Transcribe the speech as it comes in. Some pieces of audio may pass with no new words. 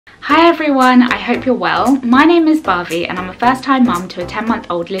Hi everyone, I hope you're well. My name is Bhavi and I'm a first-time mum to a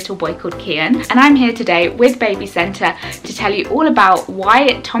 10-month-old little boy called Kian, and I'm here today with Baby Centre to tell you all about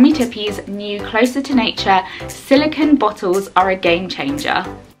why Tommee Tippee's new Closer to Nature silicone bottles are a game changer.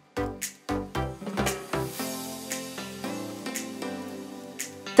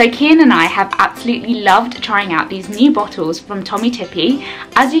 So Kian and I have absolutely loved trying out these new bottles from Tommee Tippee.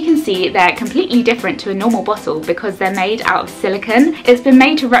 As you can see, they're completely different to a normal bottle because they're made out of silicone. It's been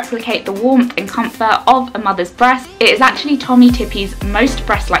made to replicate the warmth and comfort of a mother's breast. It is actually Tommee Tippee's most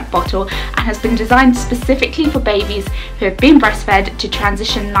breast-like bottle and has been designed specifically for babies who have been breastfed to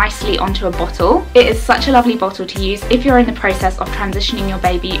transition nicely onto a bottle. It is such a lovely bottle to use if you're in the process of transitioning your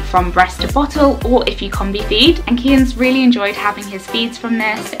baby from breast to bottle, or if you combi feed. And Kian's really enjoyed having his feeds from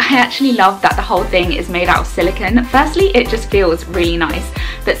this. I actually love that the whole thing is made out of silicone. Firstly, it just feels really nice,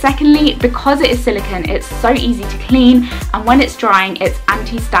 but secondly, because it is silicone, it's so easy to clean, and when it's drying, it's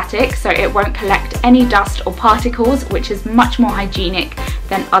anti-static, so it won't collect any dust or particles, which is much more hygienic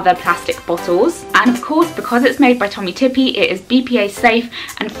than other plastic bottles. And of course, because it's made by Tommee Tippee, it is BPA safe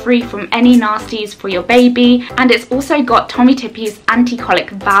and free from any nasties for your baby. And it's also got Tommee Tippee's anti-colic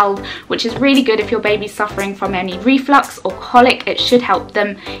valve, which is really good if your baby's suffering from any reflux or colic. It should help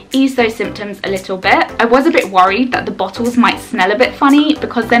them ease those symptoms a little bit. I was a bit worried that the bottles might smell a bit funny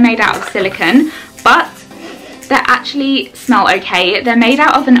because they're made out of silicone, but they actually smell okay. They're made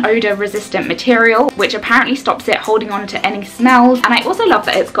out of an odour resistant material, which apparently stops it holding on to any smells. And I also love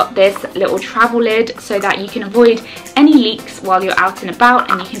that it's got this little travel lid so that you can avoid any leaks while you're out and about,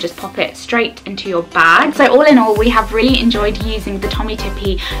 and you can just pop it straight into your bag. So all in all, we have really enjoyed using the Tommee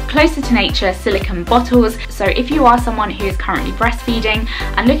Tippee Closer to Nature silicone bottles. So if you are someone who is currently breastfeeding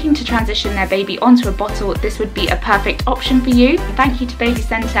and looking to transition their baby onto a bottle, this would be a perfect option for you. And thank you to Baby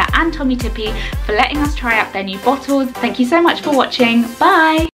Centre and Tommee Tippee for letting us try out their new bottles. Thank you so much for watching.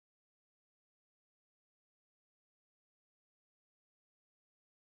 Bye!